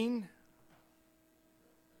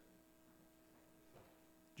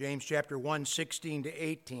James chapter 1, 16 to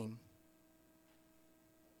 18.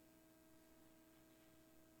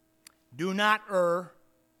 Do not err,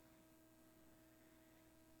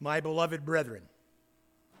 my beloved brethren.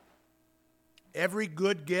 Every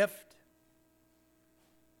good gift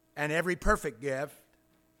and every perfect gift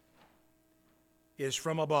is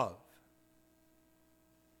from above,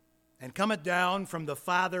 and cometh down from the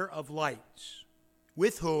Father of lights,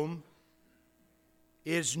 with whom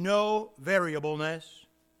is no variableness,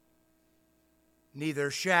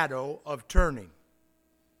 neither shadow of turning.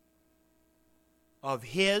 Of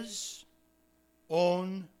his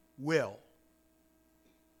own will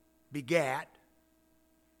begat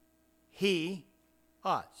he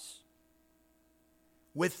us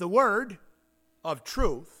with the word of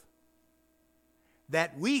truth,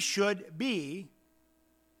 that we should be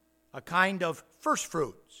a kind of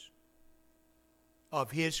firstfruits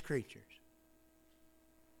of his creatures.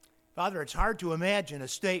 Father, it's hard to imagine a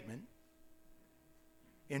statement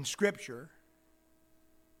in Scripture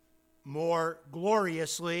more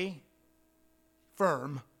gloriously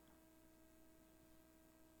firm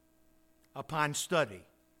upon study.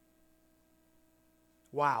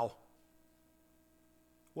 Wow.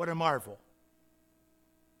 What a marvel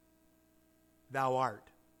thou art.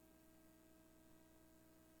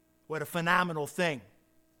 What a phenomenal thing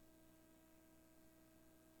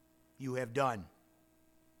you have done.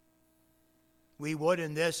 We would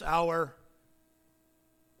in this our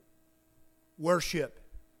worship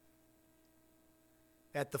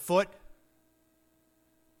at the foot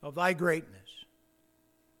of thy greatness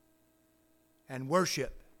and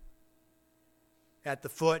worship at the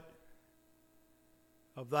foot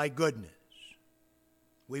of thy goodness.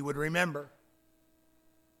 We would remember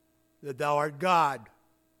that thou art God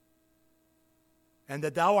and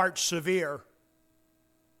that thou art severe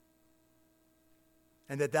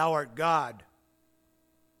and that thou art God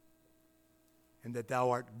and that thou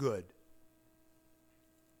art good.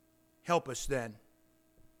 Help us then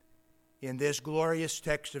in this glorious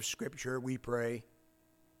text of Scripture, we pray,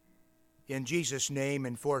 in Jesus' name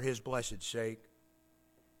and for his blessed sake.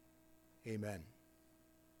 Amen.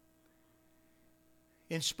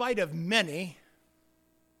 In spite of many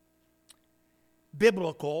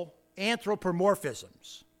biblical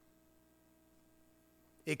anthropomorphisms,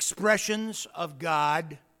 expressions of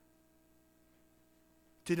God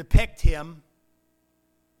to depict him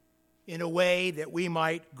in a way that we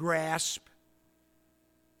might grasp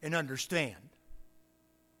and understand,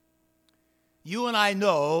 you and I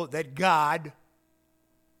know that God,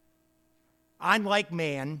 unlike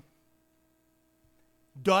man,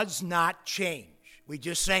 does not change. We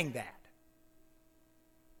just sang that.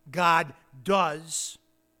 God does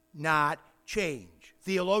not change.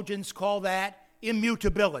 Theologians call that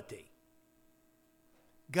immutability.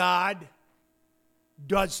 God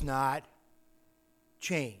does not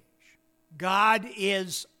change. God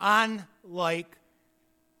is unlike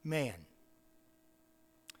man.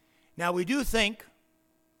 Now, we do think,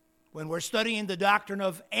 when we're studying the doctrine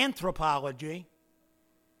of anthropology,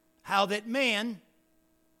 how that man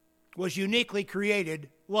was uniquely created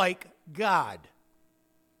like God.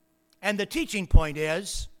 And the teaching point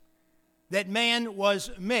is that man was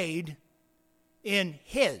made in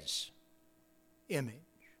his image.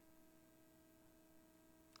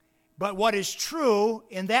 But what is true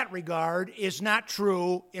in that regard is not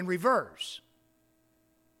true in reverse.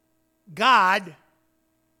 God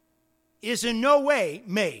is in no way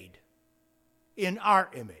made in our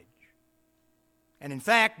image. And in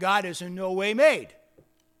fact, God is in no way made,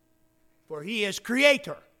 for he is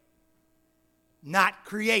creator, not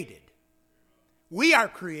created. We are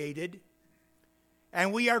created,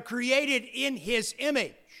 and we are created in his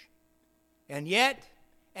image. And yet,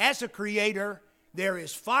 as a creator, there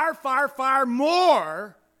is far, far, far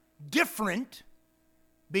more different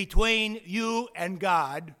between you and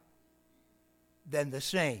God than the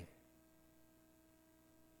same.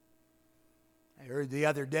 I heard the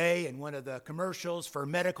other day in one of the commercials for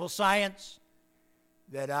medical science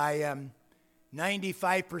that I am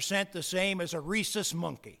 95% the same as a rhesus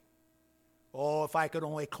monkey. Oh, if I could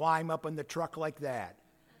only climb up in the truck like that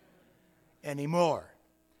anymore.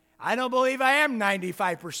 I don't believe I am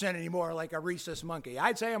 95% anymore like a rhesus monkey.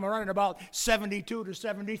 I'd say I'm running about 72 to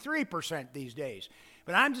 73% these days.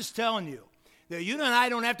 But I'm just telling you that you and I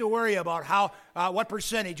don't have to worry about what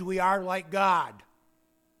percentage we are like God.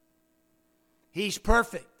 He's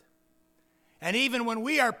perfect. And even when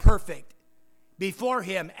we are perfect before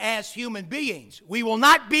him as human beings, we will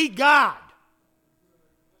not be God.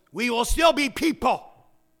 We will still be people.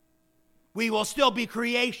 We will still be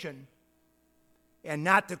creation. and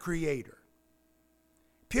not the Creator.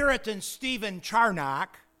 Puritan Stephen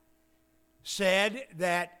Charnock said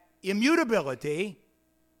that immutability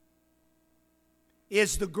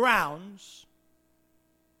is the grounds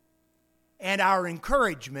and our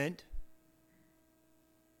encouragement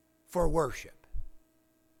for worship.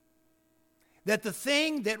 That the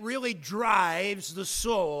thing that really drives the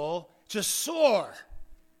soul to soar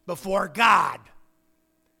before God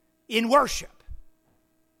in worship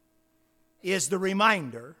is the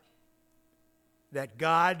reminder that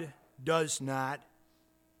God does not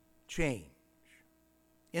change.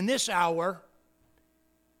 In this hour,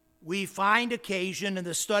 we find occasion in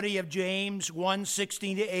the study of James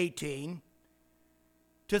 1:16-18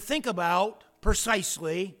 to think about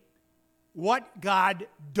precisely what God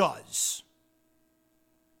does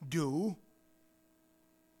do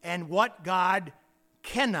and what God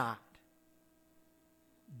cannot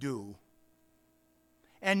do.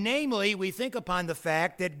 And namely, we think upon the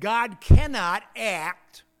fact that God cannot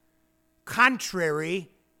act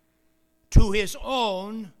contrary to his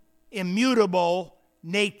own immutable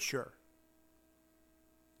nature.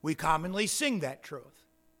 We commonly sing that truth.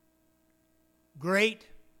 Great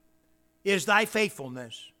is thy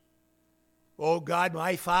faithfulness, O God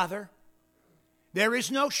my Father. There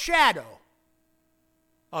is no shadow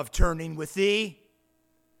of turning with thee.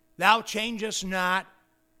 Thou changest not.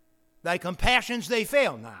 Thy compassions, they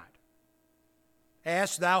fail not.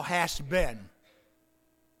 As thou hast been,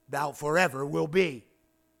 thou forever will be.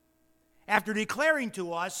 After declaring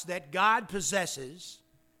to us that God possesses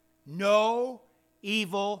no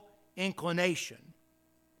evil inclination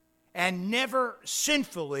and never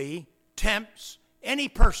sinfully tempts any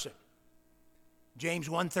person, James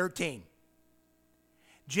 1:13.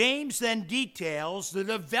 James then details the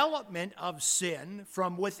development of sin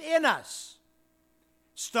from within us,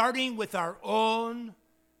 starting with our own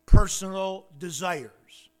personal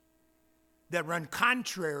desires that run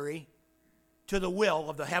contrary to the will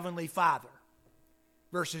of the Heavenly Father,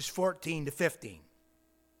 verses 14-15.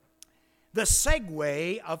 The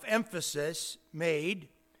segue of emphasis made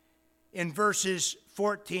in verses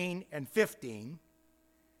 14 and 15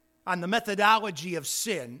 on the methodology of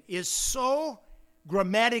sin is so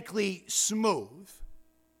grammatically smooth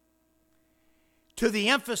to the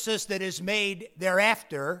emphasis that is made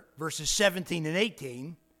thereafter, verses 17 and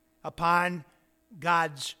 18, upon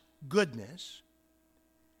God's goodness,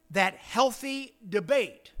 that healthy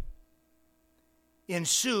debate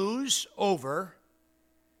ensues over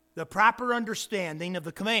the proper understanding of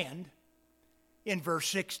the command in verse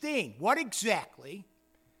 16. What exactly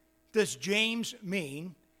does James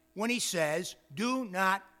mean when he says, "Do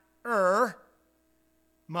not err,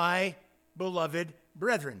 my beloved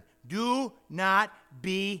brethren"? Do not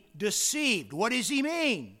be deceived. What does he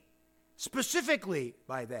mean specifically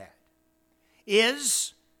by that?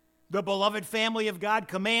 Is the beloved family of God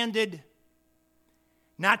commanded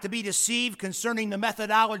not to be deceived concerning the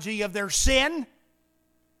methodology of their sin?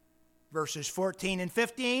 Verses 14 and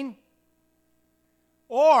 15.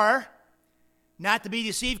 Or not to be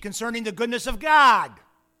deceived concerning the goodness of God?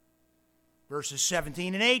 Verses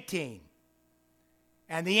 17 and 18.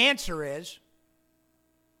 And the answer is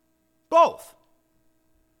both.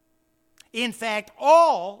 In fact,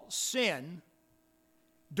 all sin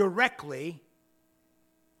directly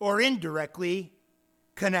or indirectly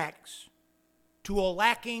connects to a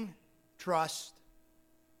lacking trust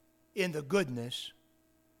in the goodness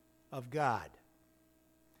of God.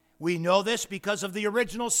 We know this because of the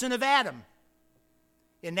original sin of Adam,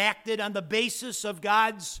 enacted on the basis of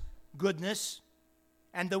God's goodness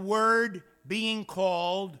and the word being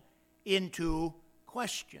called into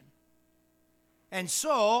question. And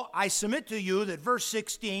so I submit to you that verse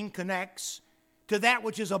 16 connects to that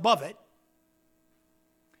which is above it,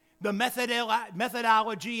 the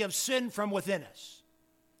methodology of sin from within us,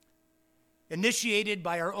 initiated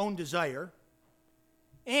by our own desire,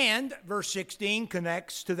 and verse 16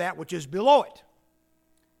 connects to that which is below it,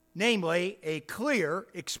 namely a clear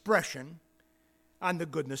expression on the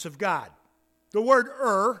goodness of God. The word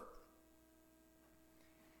err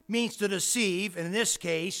means to deceive, and in this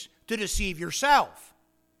case, to deceive yourself.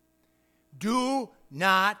 Do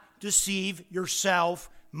not deceive yourself,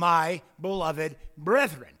 my beloved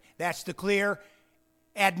brethren. That's the clear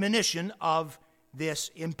admonition of this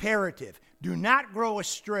imperative. Do not grow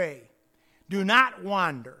astray. Do not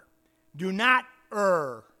wander. Do not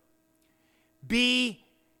err. Be,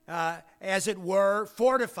 as it were,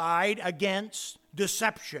 fortified against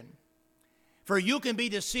deception. For you can be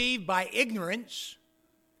deceived by ignorance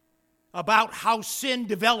about how sin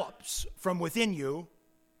develops from within you,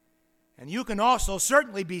 and you can also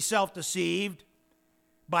certainly be self-deceived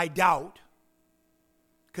by doubt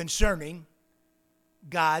concerning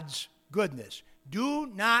God's goodness. Do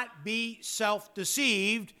not be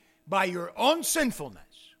self-deceived by your own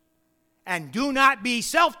sinfulness, and do not be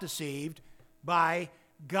self-deceived by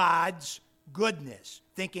God's goodness,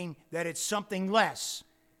 thinking that it's something less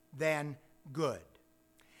than good.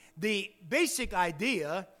 The basic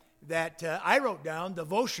idea that I wrote down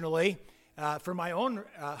devotionally for my own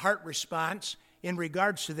heart response in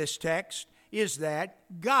regards to this text is that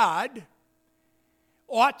God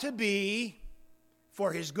ought to be,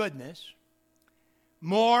 for his goodness,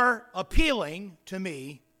 more appealing to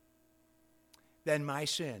me than my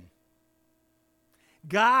sin.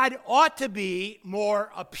 God ought to be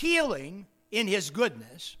more appealing in his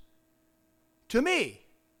goodness to me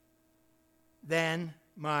than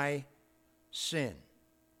my sin.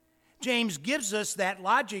 James gives us that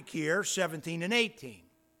logic here, 17 and 18.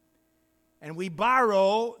 And we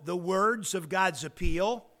borrow the words of God's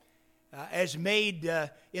appeal as made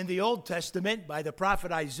in the Old Testament by the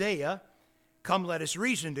prophet Isaiah. Come, let us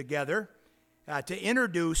reason together, to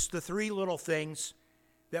introduce the three little things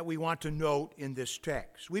that we want to note in this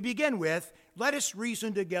text. We begin with, let us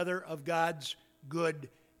reason together of God's good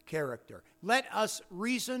character. Let us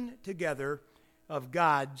reason together of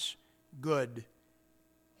God's good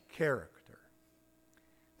character.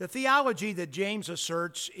 The theology that James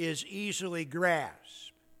asserts is easily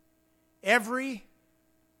grasped. Every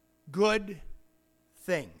good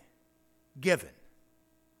thing given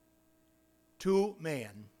to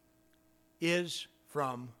man is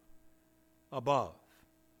from above.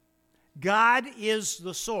 God is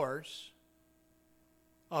the source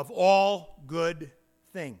of all good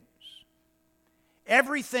things.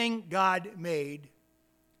 Everything God made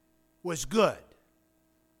was good,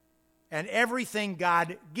 and everything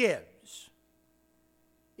God gives,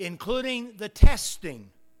 including the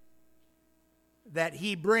testing that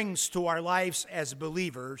he brings to our lives as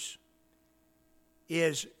believers,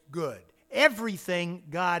 is good. Everything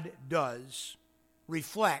God does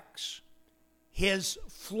reflects his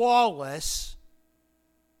flawless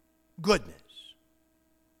goodness.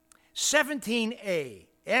 17a,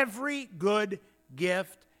 every good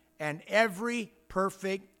gift and every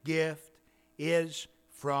perfect gift is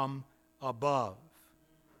from above.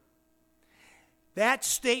 That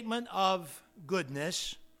statement of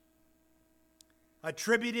goodness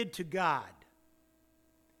attributed to God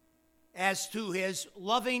as to his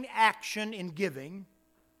loving action in giving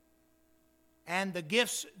and the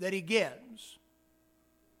gifts that he gives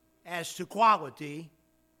as to quality,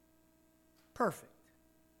 perfect.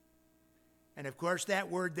 And of course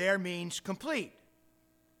that word there means complete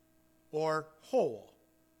or whole.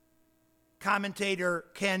 Commentator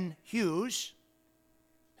Ken Hughes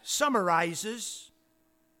summarizes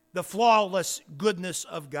the flawless goodness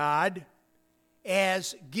of God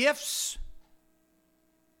as gifts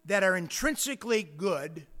that are intrinsically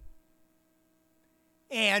good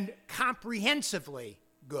and comprehensively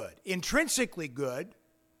good. Intrinsically good,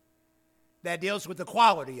 that deals with the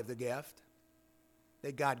quality of the gift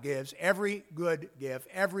that God gives. Every good gift,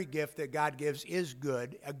 every gift that God gives is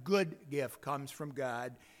good. A good gift comes from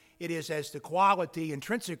God. It is as the quality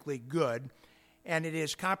intrinsically good, and it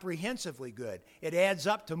is comprehensively good. It adds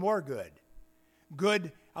up to more good.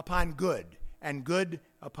 Good upon good, and good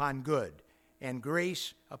upon good, and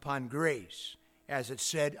grace upon grace, as it's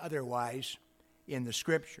said otherwise in the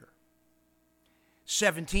Scripture.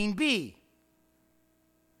 17b,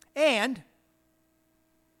 and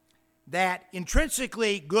that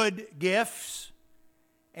intrinsically good gifts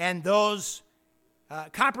and those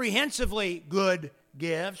comprehensively good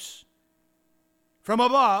gifts from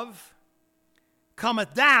above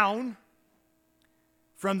cometh down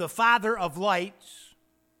from the Father of lights,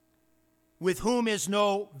 with whom is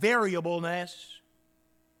no variableness,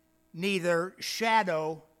 neither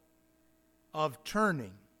shadow of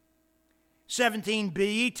turning.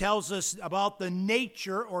 17b tells us about the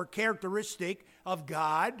nature or characteristic of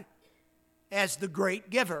God as the great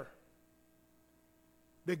giver.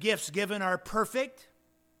 The gifts given are perfect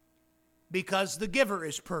because the giver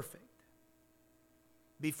is perfect.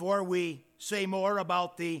 Before we say more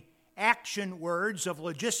about the action words of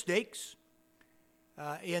logistics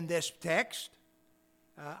in this text,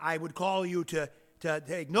 I would call you to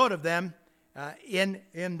take note of them in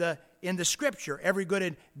the Scripture. Every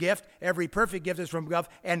good gift, every perfect gift is from above,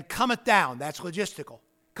 and cometh down. That's logistical.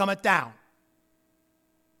 Cometh down.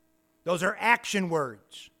 Those are action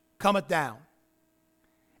words. Cometh down.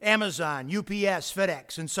 Amazon, UPS,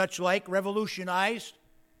 FedEx, and such like revolutionized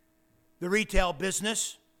the retail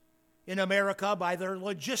business in America by their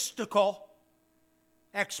logistical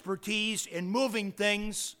expertise in moving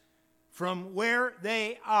things from where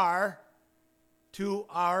they are to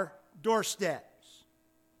our doorsteps.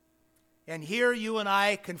 And here you and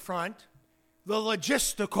I confront the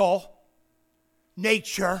logistical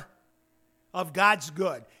nature of God's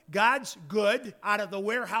good. God's good out of the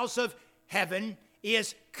warehouse of heaven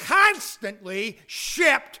is constantly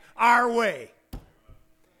shipped our way.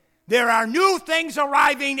 There are new things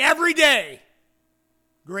arriving every day.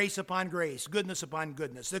 Grace upon grace, goodness upon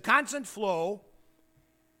goodness. The constant flow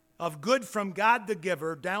of good from God the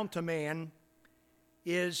giver down to man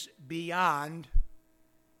is beyond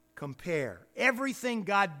compare. Everything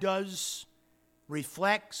God does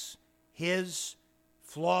reflects His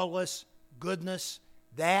flawless goodness.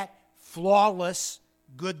 That flawless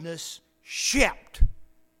goodness shipped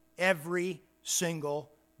every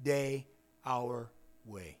single day our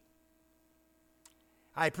way.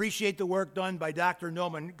 I appreciate the work done by Dr.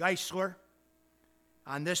 Norman Geisler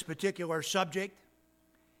on this particular subject.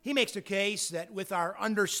 He makes a case that with our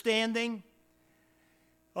understanding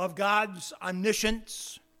of God's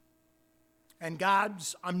omniscience and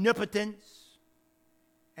God's omnipotence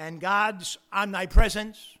and God's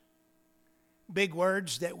omnipresence, big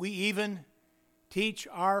words that we even teach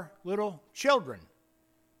our little children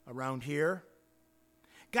around here,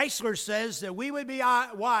 Geisler says that we would be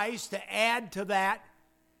wise to add to that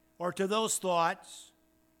or to those thoughts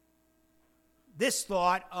this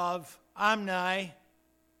thought of omnibenevolence,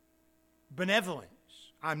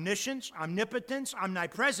 omniscience, omnipotence,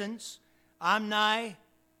 omnipresence, omnibenevolence.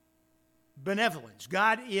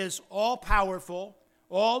 God is all-powerful,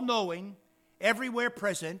 all-knowing, everywhere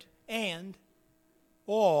present, and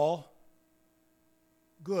all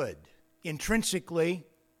good, intrinsically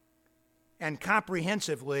and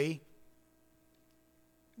comprehensively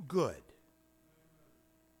good.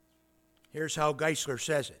 Here's how Geisler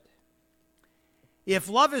says it. If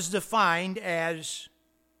love is defined as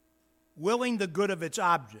willing the good of its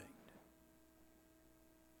object,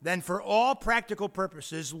 then for all practical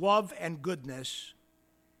purposes, love and goodness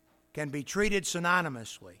can be treated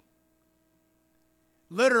synonymously.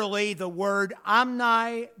 Literally, the word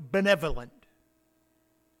omnibenevolent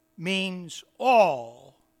means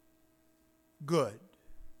all good.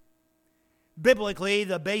 Biblically,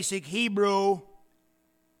 the basic Hebrew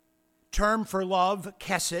term for love,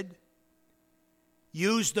 chesed,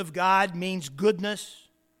 used of God, means goodness,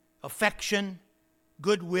 affection,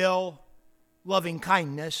 goodwill, loving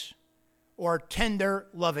kindness, or tender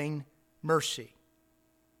loving mercy.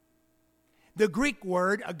 The Greek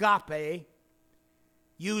word agape,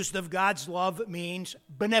 used of God's love, means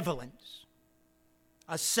benevolence,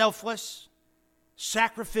 a selfless,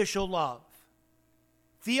 sacrificial love.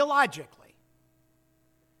 Theologically,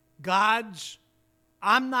 God's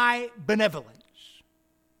omnibenevolence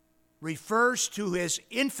refers to His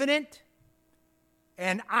infinite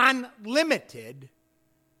and unlimited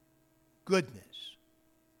goodness.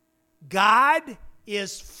 God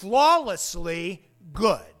is flawlessly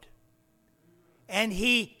good, and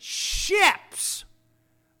He ships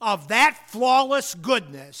of that flawless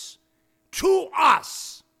goodness to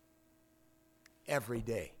us every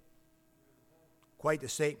day. Quite a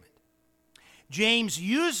statement. James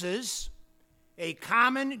uses a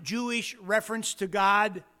common Jewish reference to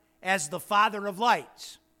God as the Father of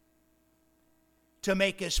lights to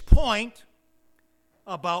make his point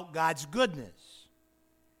about God's goodness.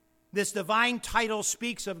 This divine title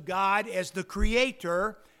speaks of God as the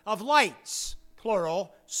creator of lights,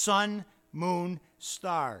 plural, sun, moon,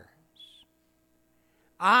 stars.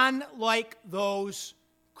 Unlike those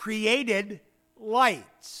created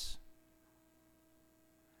lights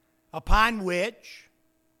upon which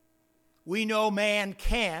we know man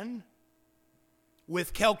can,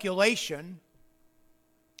 with calculation,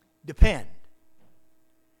 depend.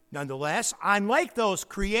 Nonetheless, unlike those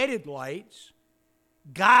created lights,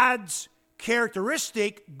 God's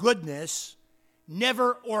characteristic goodness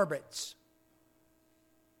never orbits,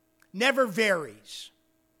 never varies,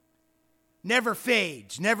 never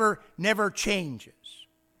fades, never changes.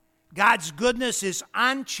 God's goodness is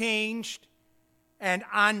unchanged and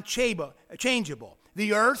unchangeable.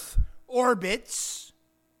 The earth orbits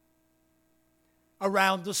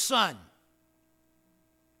around the sun.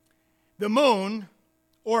 The moon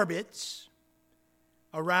orbits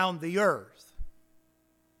around the earth.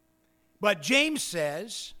 But James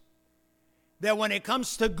says that when it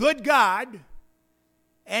comes to good God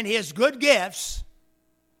and his good gifts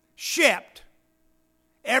shipped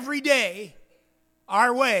every day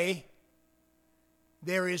our way,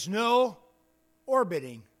 there is no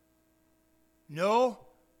orbiting, no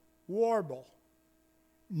warble,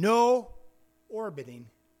 no orbiting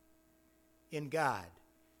in God.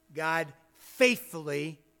 God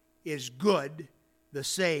faithfully is good the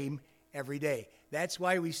same every day. That's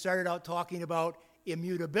why we started out talking about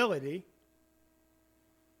immutability.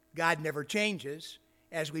 God never changes.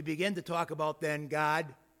 As we begin to talk about then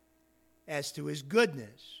God as to his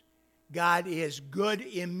goodness, God is good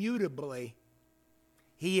immutably.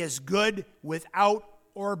 He is good without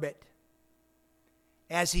orbit,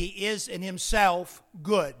 as he is in himself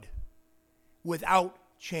good without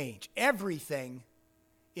change. Everything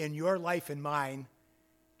in your life and mine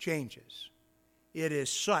changes. It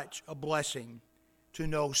is such a blessing to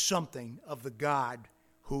know something of the God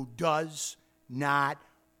who does not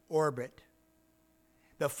orbit.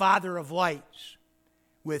 The Father of lights,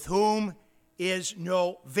 with whom is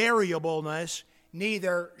no variableness,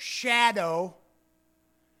 neither shadow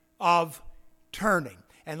of turning.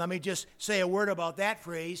 And let me just say a word about that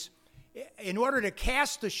phrase. In order to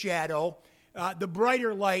cast a shadow, the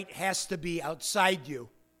brighter light has to be outside you.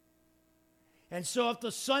 And so if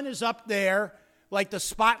the sun is up there, like the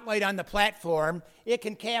spotlight on the platform, it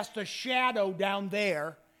can cast a shadow down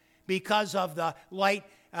there because of the light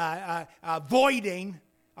voiding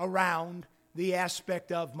around the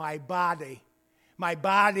aspect of my body. My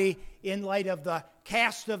body, in light of the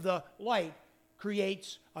cast of the light,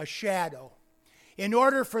 creates a shadow. In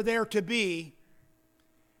order for there to be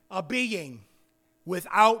a being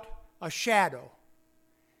without a shadow,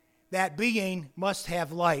 that being must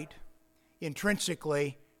have light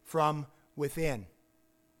intrinsically from within.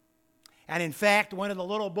 And in fact, one of the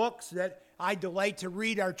little books that I delight to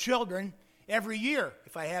read our children every year,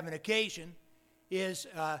 if I have an occasion, is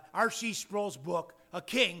R.C. Sproul's book, A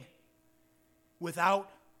King Without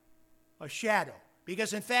a Shadow.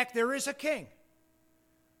 Because in fact, there is a king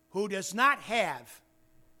who does not have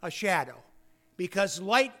a shadow, because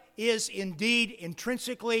light is indeed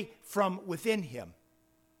intrinsically from within him.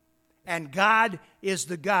 And God is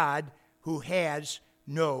the God who has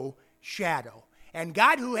no shadow. And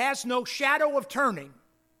God who has no shadow of turning,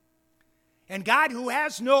 and God who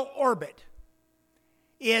has no orbit,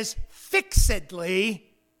 is fixedly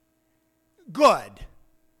good.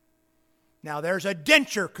 Now there's a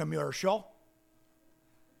denture commercial.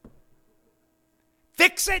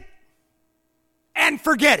 Fix it and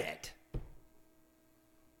forget it.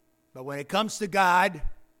 But when it comes to God,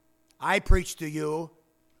 I preach to you,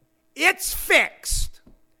 it's fixed.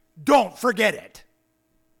 Don't forget it.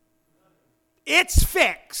 It's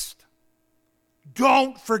fixed.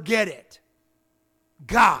 Don't forget it.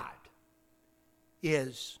 God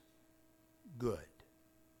is good.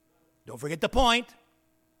 Don't forget the point.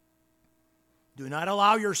 Do not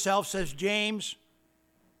allow yourself, says James,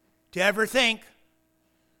 to ever think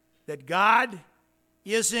that God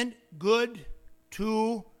isn't good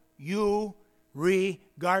to you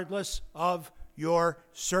regardless of your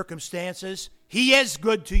circumstances. He is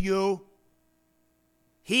good to you.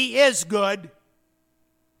 He is good.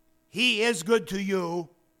 He is good to you.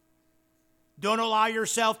 Don't allow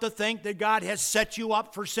yourself to think that God has set you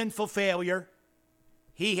up for sinful failure.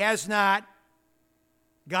 He has not.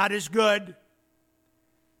 God is good.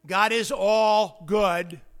 God is all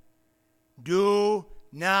good. Do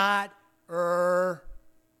not err,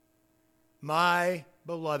 my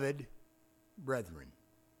beloved brethren.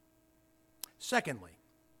 Secondly,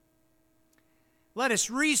 let us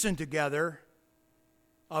reason together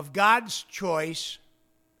of God's choice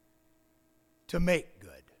to make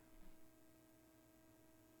good.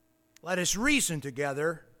 Let us reason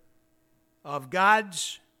together of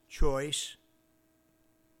God's choice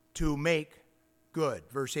to make good.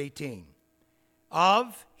 Verse 18.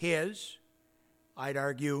 Of his, I'd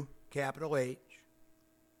argue, capital H,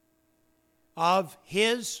 of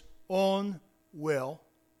his own will,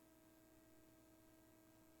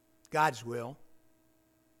 God's will,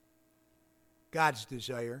 God's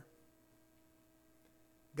desire,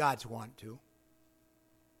 God's want to,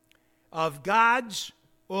 of God's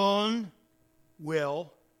own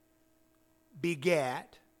will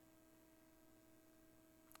begat,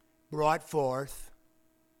 brought forth,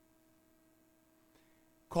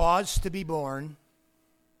 caused to be born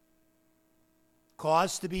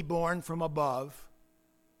from above,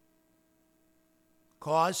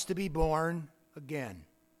 caused to be born again.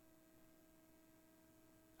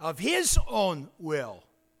 Of his own will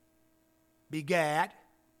begat,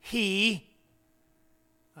 he,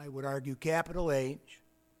 I would argue capital H,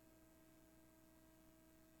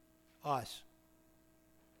 us.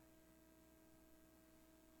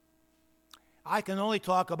 I can only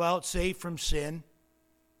talk about saved from sin.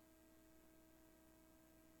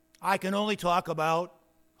 I can only talk about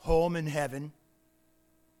home in heaven.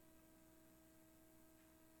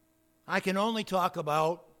 I can only talk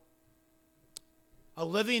about a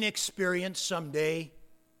living experience someday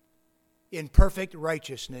in perfect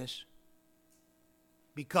righteousness.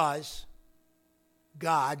 because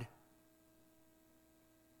God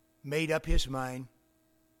made up his mind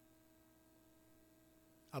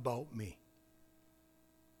about me.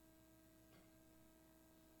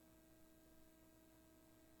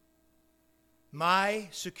 My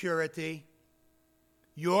security,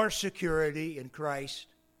 your security in Christ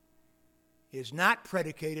is not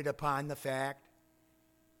predicated upon the fact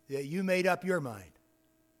that you made up your mind.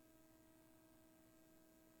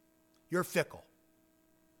 You're fickle.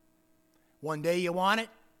 One day you want it,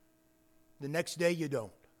 the next day you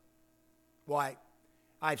don't. Why,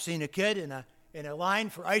 I've seen a kid in a line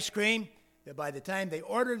for ice cream that by the time they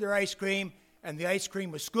ordered their ice cream and the ice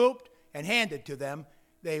cream was scooped and handed to them,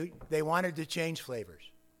 they wanted to change flavors.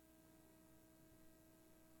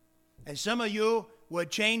 And some of you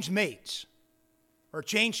would change mates, or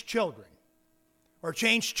change children, or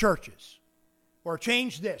change churches, or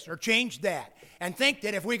change this, or change that, and think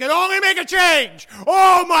that if we could only make a change,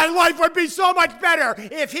 oh, my life would be so much better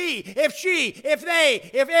if he, if she, if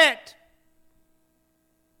they, if it.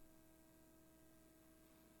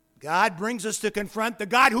 God brings us to confront the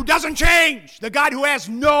God who doesn't change, the God who has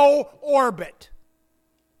no orbit.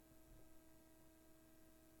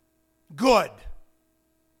 Good.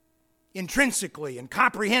 Intrinsically and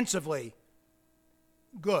comprehensively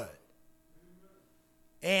good.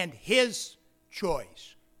 And his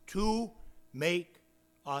choice to make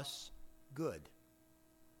us good.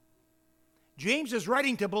 James is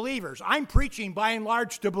writing to believers. I'm preaching by and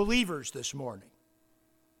large to believers this morning.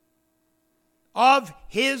 Of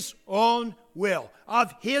his own will,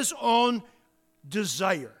 of his own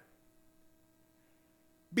desire.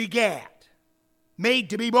 Begat, made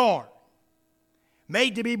to be born.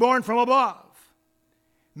 Made to be born from above.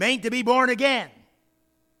 Made to be born again.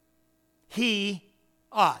 He,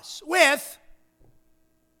 us. With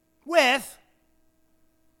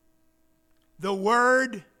the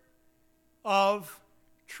word of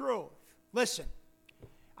truth. Listen,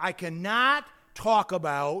 I cannot talk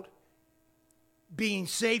about being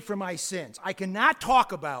saved from my sins. I cannot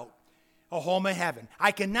talk about a home in heaven.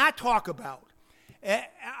 I cannot talk about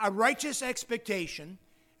a righteous expectation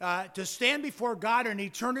to stand before God in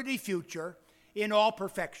eternity future in all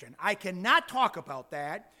perfection. I cannot talk about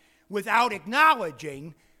that without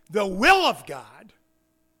acknowledging the will of God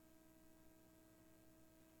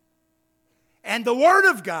and the Word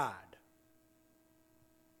of God.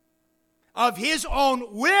 Of his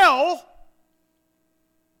own will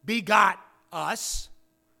begot us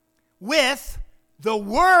with the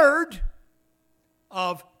word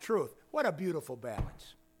of truth. What a beautiful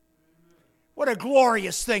balance. What a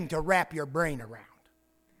glorious thing to wrap your brain around.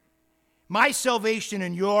 My salvation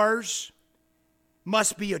and yours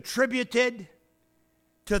must be attributed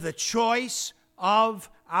to the choice of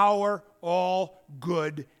our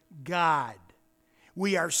all-good God.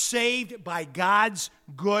 We are saved by God's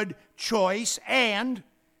good choice and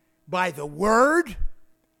by the word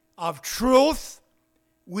of truth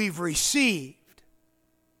we've received.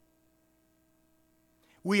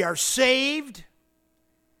 We are saved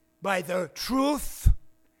by the truth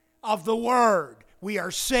of the word. We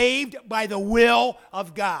are saved by the will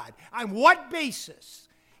of God. On what basis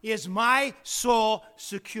is my soul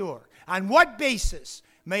secure? On what basis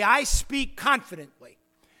may I speak confidently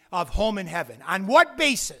of home in heaven? On what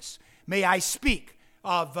basis may I speak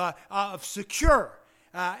of secure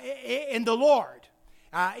in the Lord,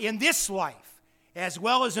 in this life, as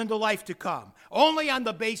well as in the life to come? Only on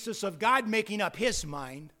the basis of God making up his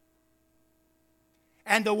mind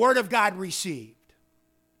and the word of God received.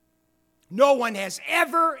 No one has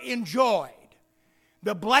ever enjoyed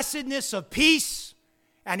the blessedness of peace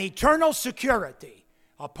and eternal security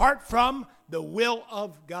apart from the will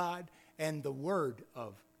of God and the word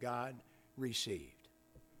of God received.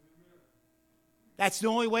 That's the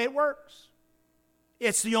only way it works.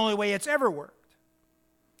 It's the only way it's ever worked.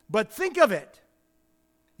 But think of it.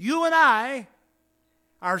 You and I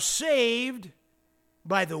are saved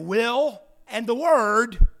by the will and the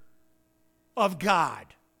word of God.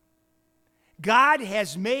 God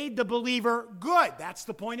has made the believer good. That's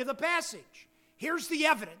the point of the passage. Here's the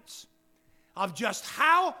evidence of just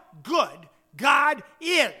how good God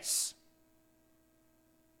is.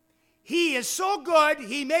 He is so good,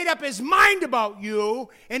 he made up his mind about you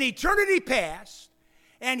in eternity past,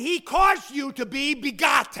 and he caused you to be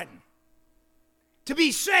begotten, to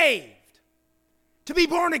be saved, to be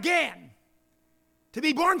born again, to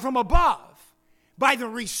be born from above by the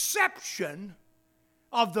reception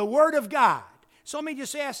of the Word of God. So let me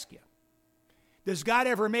just ask you, does God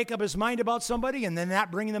ever make up his mind about somebody and then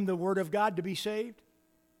not bring them the Word of God to be saved?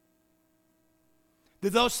 Do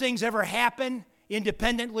those things ever happen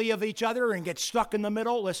independently of each other and get stuck in the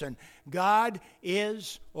middle. Listen, God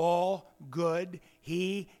is all good.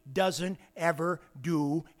 He doesn't ever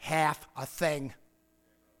do half a thing.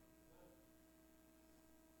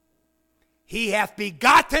 He hath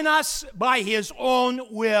begotten us by his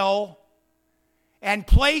own will and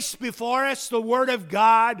placed before us the word of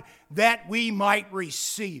God that we might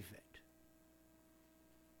receive it.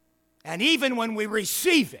 And even when we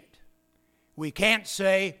receive it, we can't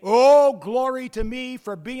say, "Oh, glory to me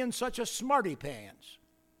for being such a smarty pants."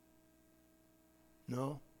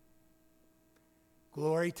 No.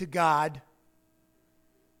 Glory to God,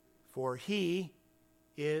 for he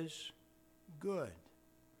is good.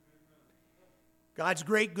 God's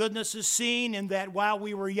great goodness is seen in that while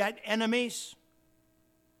we were yet enemies,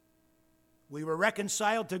 we were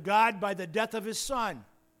reconciled to God by the death of his Son.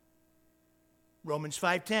 Romans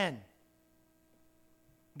 5:10.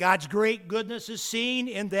 God's great goodness is seen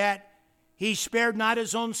in that he spared not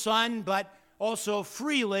his own Son, but also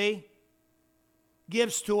freely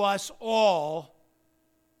gives to us all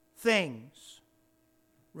things.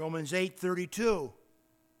 Romans 8:32.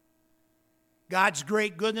 God's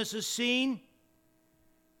great goodness is seen,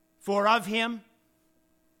 for of him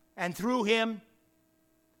and through him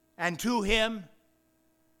and to him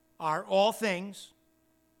are all things,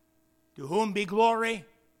 to whom be glory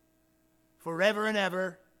forever and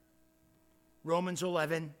ever. Romans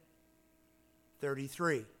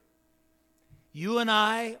 11:33. You and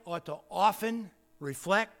I ought to often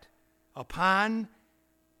reflect upon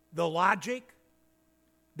the logic,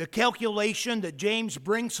 the calculation that James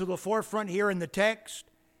brings to the forefront here in the text,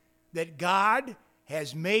 that God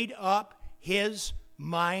has made up his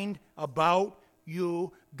mind about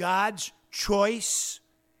you. God's choice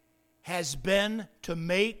has been to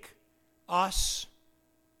make us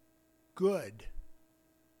good.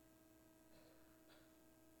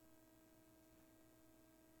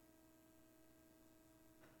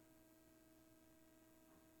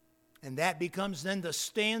 And that becomes then the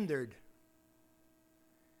standard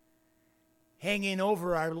hanging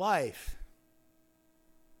over our life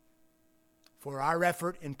for our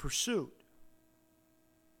effort and pursuit.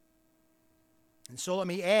 And so let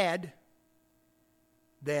me add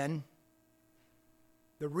then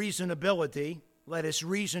the reasonability. Let us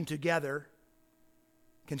reason together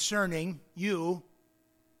concerning you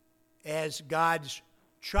as God's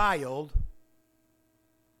child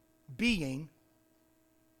being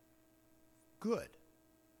good.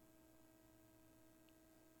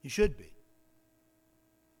 You should be.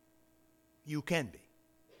 You can be.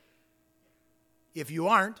 If you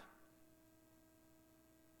aren't,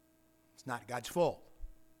 it's not God's fault.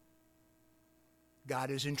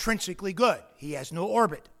 God is intrinsically good. He has no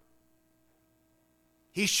orbit.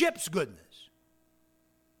 He ships goodness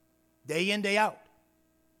day in, day out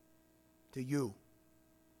to you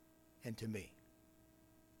and to me.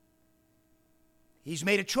 He's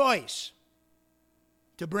made a choice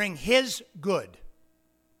to bring his good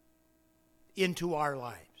into our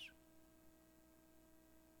lives.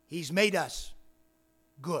 He's made us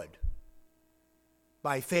good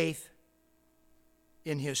by faith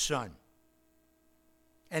in his Son.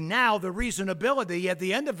 And now the reasonability at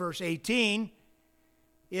the end of verse 18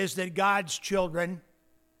 is that God's children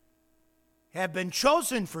have been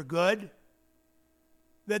chosen for good,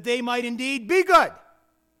 that they might indeed be good.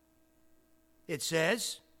 It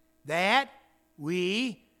says that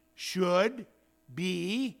we should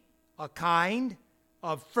be a kind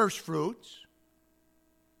of first fruits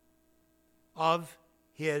of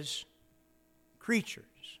his creatures.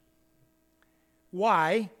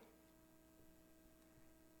 Why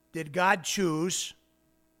did God choose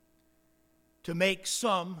to make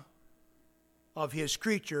some of his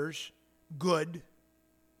creatures good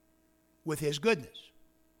with his goodness?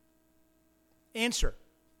 Answer: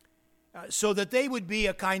 so that they would be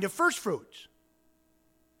a kind of first fruits.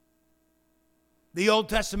 The Old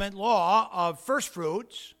Testament law of first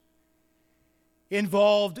fruits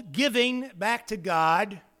involved giving back to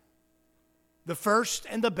God the first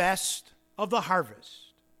and the best of the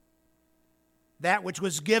harvest. That which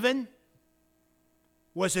was given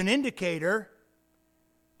was an indicator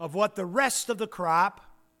of what the rest of the crop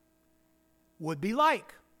would be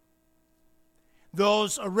like.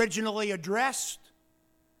 Those originally addressed,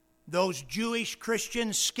 those Jewish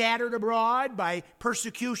Christians scattered abroad by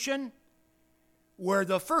persecution, were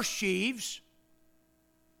the first sheaves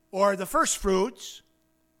or the first fruits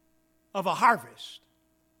of a harvest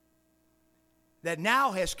that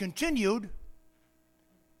now has continued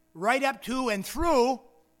right up to and through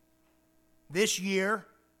this year,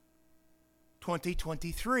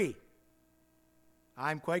 2023.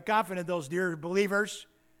 I'm quite confident those dear believers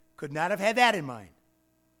could not have had that in mind.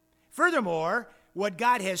 Furthermore, what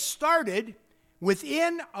God has started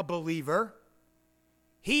within a believer,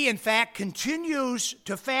 he in fact continues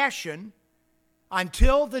to fashion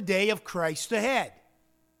until the day of Christ ahead.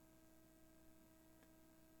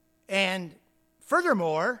 And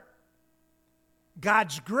furthermore,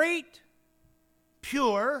 God's great,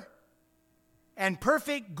 pure, and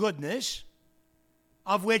perfect goodness,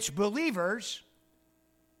 of which believers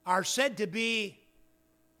are said to be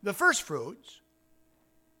the first fruits,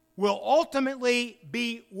 will ultimately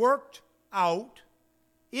be worked out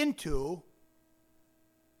into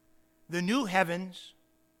the new heavens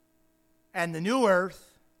and the new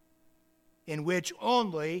earth in which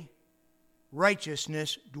only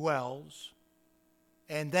righteousness dwells,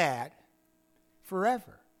 and that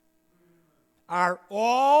forever. Our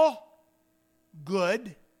all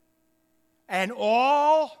good and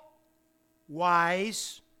all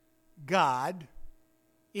wise God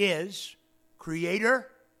is creator,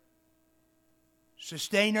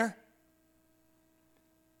 sustainer,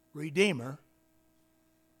 redeemer,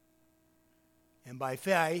 and by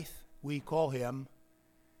faith we call him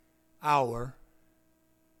our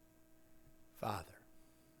Father.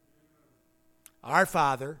 Our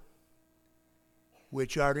Father,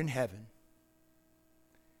 which art in heaven,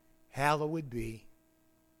 hallowed be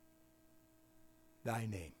thy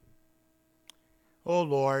name. O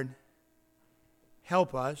Lord,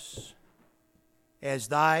 help us as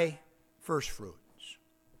thy first fruits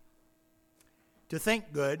to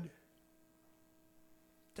think good,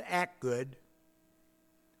 to act good,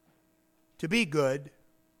 to be good,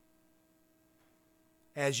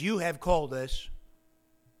 as you have called us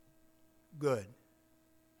good.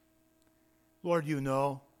 Lord, you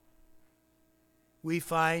know, we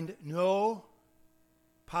find no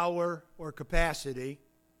power or capacity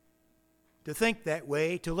to think that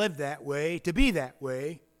way, to live that way, to be that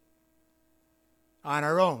way on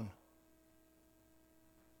our own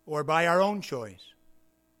or by our own choice.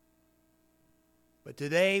 But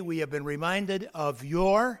today we have been reminded of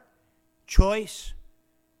your choice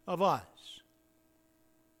of us.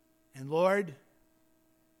 And Lord,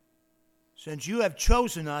 since you have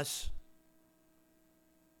chosen us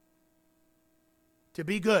to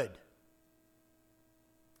be good,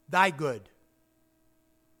 thy good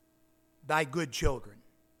children,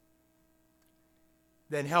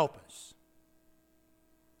 then help us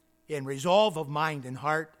in resolve of mind and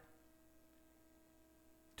heart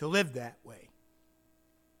to live that way,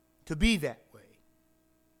 to be that way,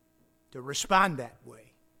 to respond that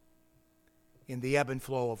way in the ebb and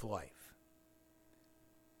flow of life.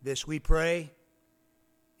 This we pray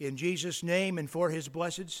in Jesus' name and for his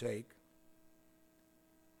blessed sake.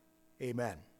 Amen.